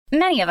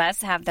Many of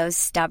us have those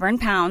stubborn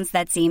pounds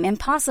that seem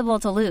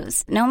impossible to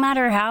lose, no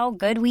matter how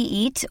good we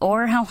eat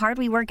or how hard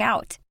we work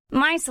out.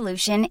 My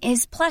solution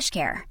is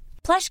PlushCare.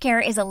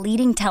 PlushCare is a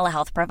leading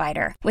telehealth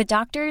provider with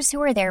doctors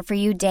who are there for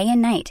you day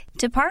and night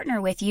to partner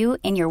with you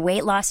in your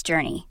weight loss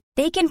journey.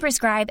 They can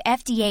prescribe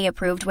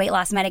FDA-approved weight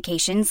loss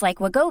medications like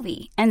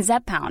Wegovy and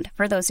Zepbound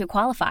for those who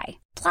qualify.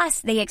 Plus,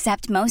 they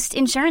accept most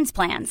insurance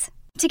plans.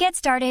 To get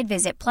started,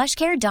 visit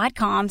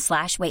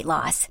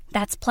plushcare.com/weightloss.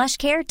 That's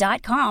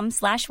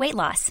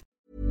plushcare.com/weightloss.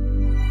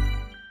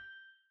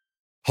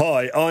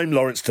 Hi, I'm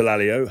Lawrence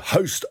Dallaglio,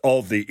 host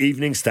of the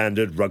Evening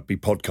Standard Rugby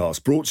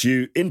Podcast, brought to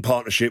you in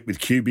partnership with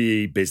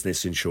QBE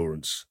Business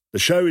Insurance. The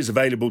show is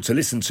available to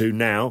listen to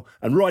now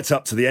and right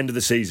up to the end of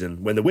the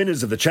season, when the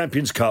winners of the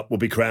Champions Cup will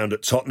be crowned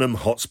at Tottenham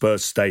Hotspur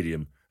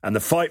Stadium, and the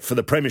fight for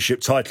the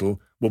Premiership title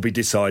will be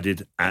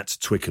decided at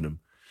Twickenham.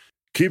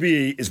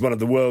 QBE is one of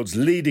the world's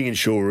leading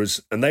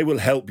insurers, and they will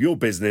help your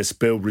business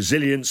build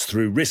resilience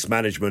through risk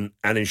management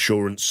and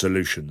insurance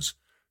solutions.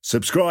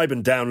 Subscribe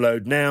and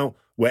download now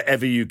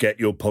wherever you get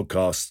your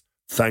podcasts.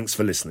 Thanks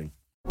for listening.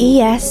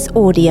 ES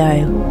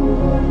Audio.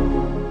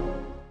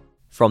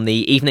 From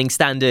the Evening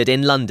Standard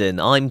in London,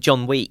 I'm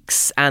John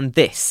Weeks, and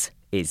this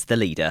is The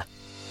Leader.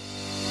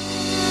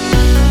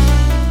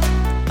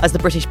 As the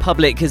British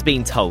public has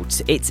been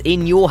told, it's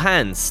in your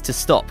hands to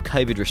stop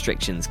COVID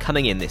restrictions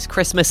coming in this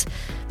Christmas.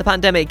 The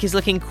pandemic is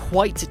looking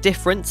quite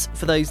different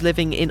for those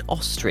living in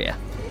Austria.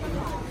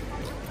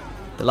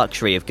 The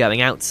luxury of going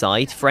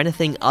outside for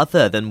anything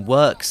other than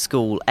work,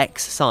 school,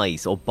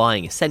 exercise or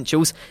buying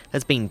essentials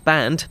has been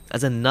banned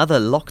as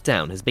another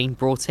lockdown has been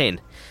brought in.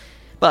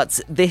 But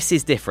this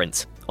is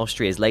different.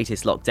 Austria's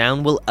latest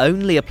lockdown will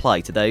only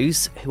apply to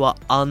those who are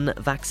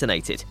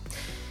unvaccinated.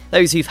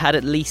 Those who've had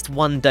at least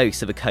one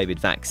dose of a COVID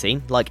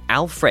vaccine, like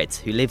Alfred,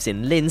 who lives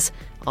in Linz,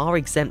 are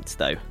exempt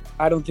though.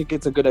 I don't think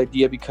it's a good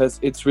idea because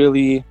it's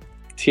really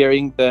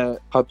tearing the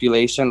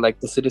population, like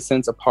the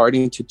citizens, apart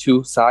into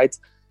two sides,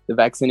 the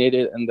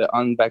vaccinated and the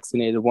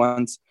unvaccinated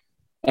ones.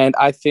 And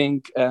I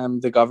think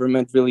the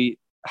government really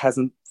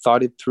hasn't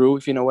thought it through,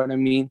 if you know what I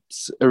mean.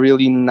 It's a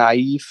really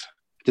naive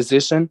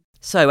decision.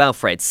 So,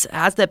 Alfred,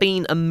 has there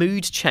been a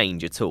mood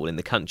change at all in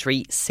the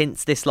country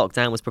since this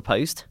lockdown was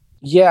proposed?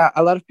 Yeah,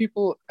 a lot of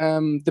people,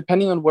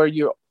 depending on where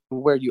you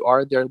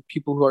are, there are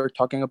people who are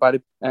talking about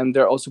it, and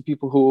there are also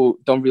people who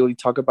don't really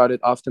talk about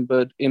it often.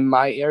 But in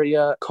my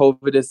area,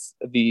 COVID is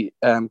the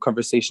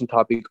conversation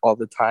topic all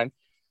the time.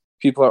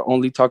 People are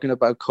only talking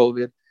about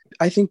COVID.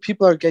 I think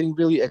people are getting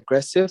really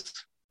aggressive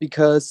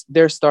because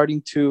they're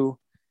starting to,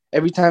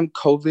 every time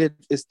COVID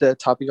is the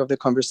topic of the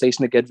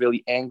conversation, they get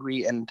really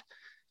angry and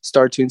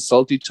start to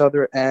insult each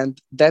other. And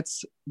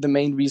that's the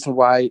main reason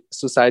why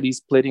society is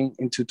splitting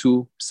into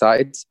two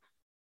sides.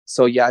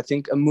 So yeah, I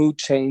think a mood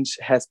change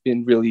has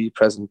been really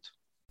present.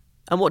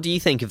 And what do you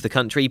think of the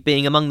country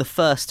being among the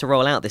first to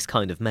roll out this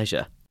kind of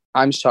measure?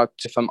 I'm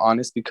shocked, if I'm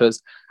honest,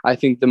 because I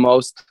think the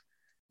most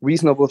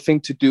reasonable thing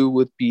to do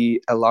would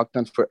be a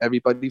lockdown for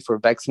everybody, for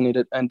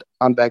vaccinated and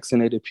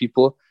unvaccinated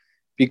people,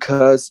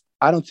 because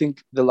I don't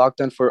think the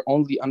lockdown for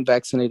only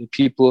unvaccinated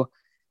people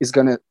is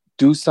going to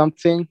do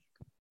something.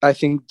 I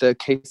think the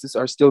cases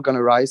are still going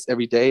to rise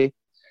every day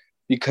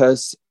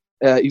because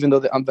even though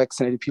the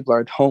unvaccinated people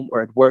are at home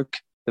or at work,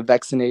 the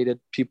vaccinated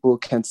people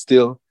can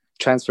still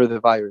transfer the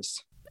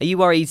virus. Are you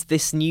worried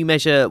this new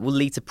measure will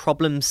lead to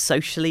problems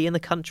socially in the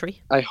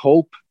country? I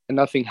hope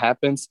nothing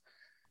happens.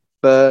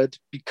 But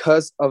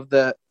because of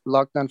the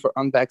lockdown for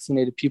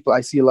unvaccinated people, I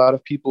see a lot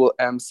of people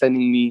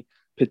sending me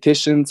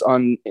petitions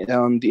on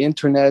the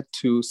internet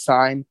to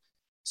sign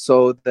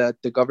so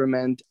that the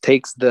government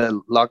takes the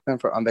lockdown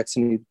for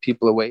unvaccinated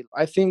people away.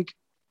 I think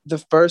the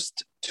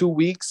first 2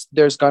 weeks,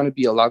 there's going to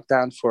be a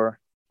lockdown for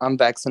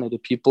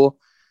unvaccinated people.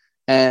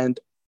 And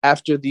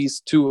after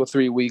these 2 or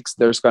 3 weeks,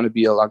 there's going to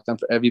be a lockdown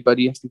for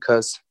everybody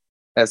because,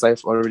 as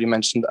I've already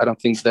mentioned, I don't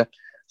think the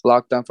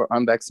lockdown for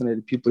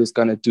unvaccinated people is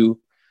going to do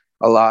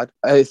a lot.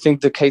 I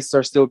think the cases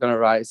are still going to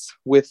rise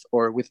with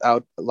or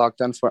without a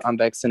lockdown for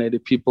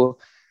unvaccinated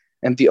people.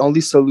 And the only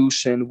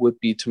solution would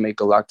be to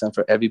make a lockdown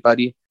for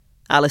everybody.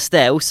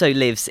 Alistair also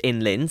lives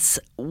in Linz.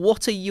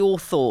 What are your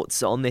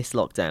thoughts on this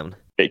lockdown?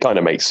 It kind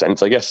of makes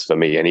sense, I guess, for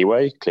me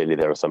anyway. Clearly,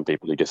 there are some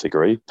people who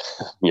disagree,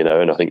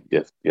 and I think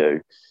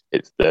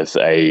there's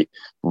a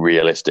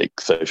realistic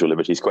social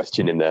liberties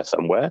question in there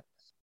somewhere.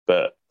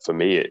 But for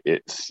me,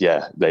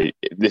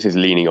 this is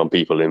leaning on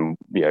people in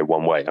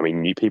one way. I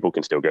mean, people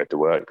can still go to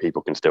work,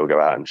 people can still go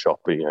out and shop,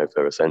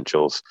 for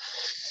essentials.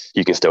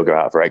 You can still go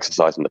out for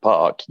exercise in the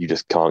park. You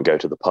just can't go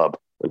to the pub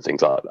and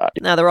things like that.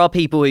 Now, there are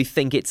people who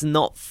think it's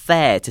not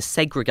fair to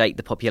segregate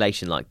the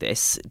population like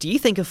this. Do you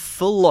think a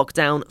full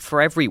lockdown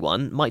for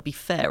everyone might be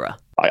fairer?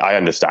 I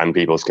understand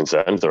people's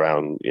concerns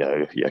around,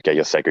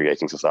 you're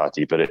segregating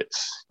society, but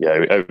it's,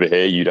 over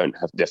here, you don't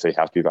necessarily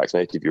have to be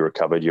vaccinated. If you're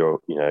recovered, you're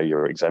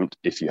exempt.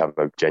 If you have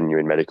a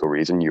genuine medical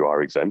reason, you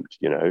are exempt,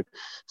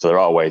 So there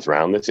are ways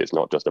around this. It's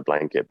not just a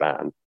blanket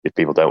ban. If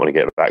people don't want to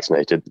get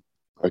vaccinated,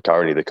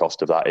 currently the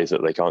cost of that is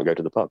that they can't go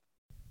to the pub.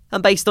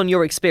 And based on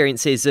your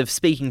experiences of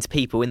speaking to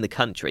people in the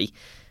country,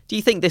 Do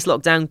you think this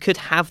lockdown could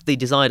have the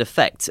desired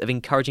effect of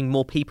encouraging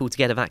more people to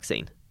get a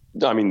vaccine?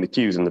 I mean, the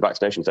queues in the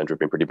vaccination centre have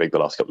been pretty big the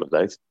last couple of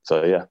days.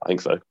 So, yeah, I think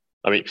so.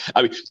 I mean,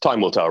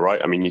 time will tell, right?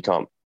 I mean, you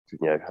can't,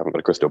 haven't got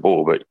a crystal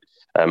ball, but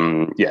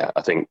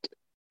I think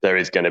there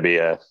is going to be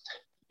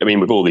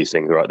with all these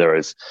things, right,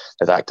 there's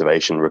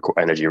activation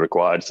energy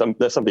required.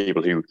 There's some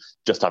people who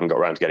just haven't got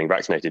around to getting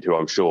vaccinated who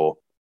I'm sure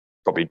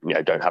probably,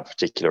 don't have a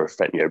particular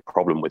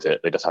problem with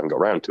it. They just haven't got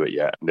around to it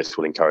yet. And this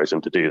will encourage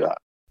them to do that.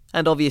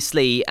 And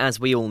obviously,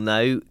 as we all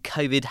know,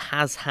 COVID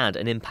has had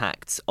an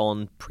impact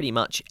on pretty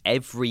much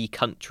every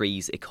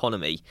country's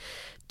economy.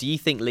 Do you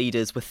think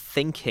leaders were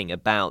thinking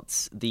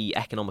about the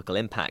economical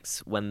impacts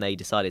when they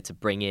decided to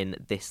bring in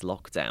this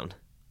lockdown?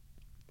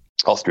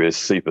 Austria is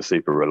super,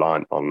 super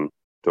reliant on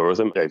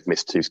tourism. They've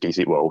missed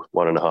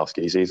 1.5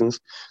 ski seasons.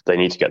 They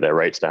need to get their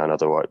rates down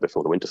otherwise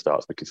before the winter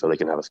starts so they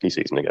can have a ski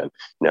season again.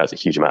 It's a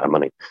huge amount of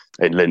money.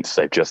 In Linz,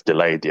 they've just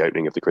delayed the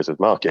opening of the Christmas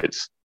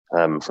markets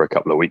for a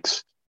couple of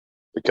weeks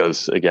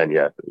because, again,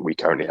 we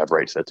currently have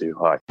rates that are too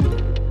high.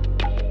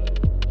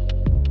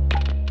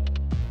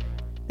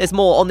 There's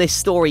more on this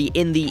story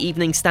in the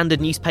Evening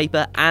Standard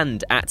newspaper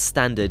and at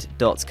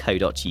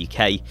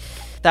standard.co.uk.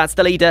 That's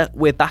The Leader.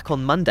 We're back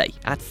on Monday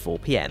at 4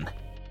 p.m.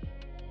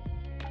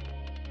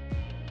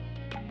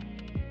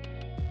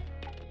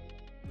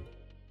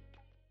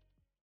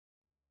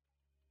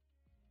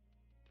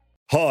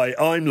 Hi,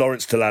 I'm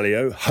Lawrence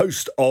Talalio,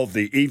 host of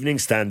the Evening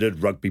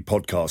Standard Rugby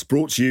Podcast,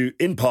 brought to you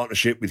in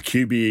partnership with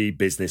QBE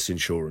Business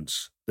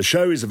Insurance. The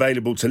show is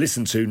available to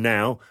listen to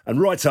now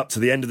and right up to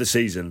the end of the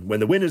season, when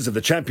the winners of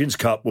the Champions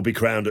Cup will be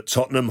crowned at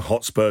Tottenham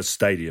Hotspur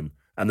Stadium,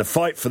 and the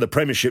fight for the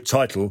Premiership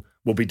title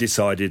will be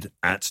decided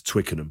at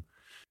Twickenham.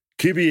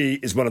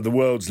 QBE is one of the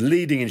world's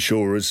leading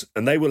insurers,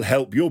 and they will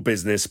help your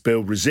business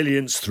build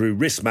resilience through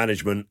risk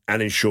management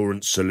and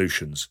insurance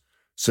solutions.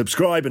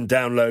 Subscribe and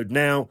download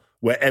now,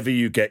 wherever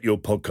you get your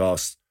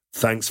podcasts.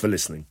 Thanks for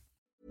listening.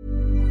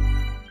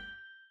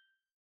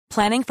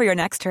 Planning for your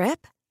next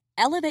trip?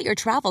 Elevate your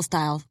travel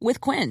style with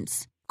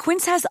Quince.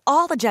 Quince has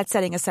all the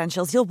jet-setting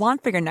essentials you'll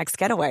want for your next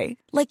getaway,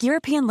 like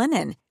European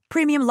linen,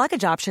 premium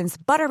luggage options,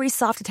 buttery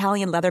soft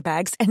Italian leather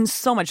bags, and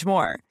so much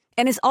more.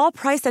 And is all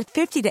priced at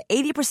 50 to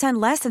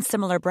 80% less than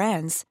similar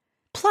brands.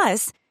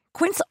 Plus,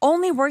 Quince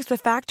only works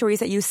with factories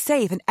that use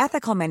safe and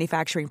ethical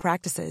manufacturing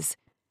practices.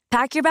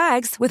 Pack your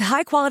bags with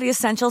high-quality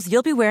essentials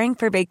you'll be wearing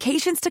for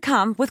vacations to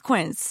come with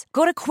Quince.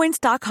 Go to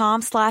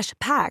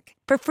quince.com/pack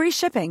for free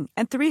shipping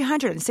and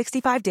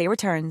 365-day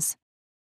returns.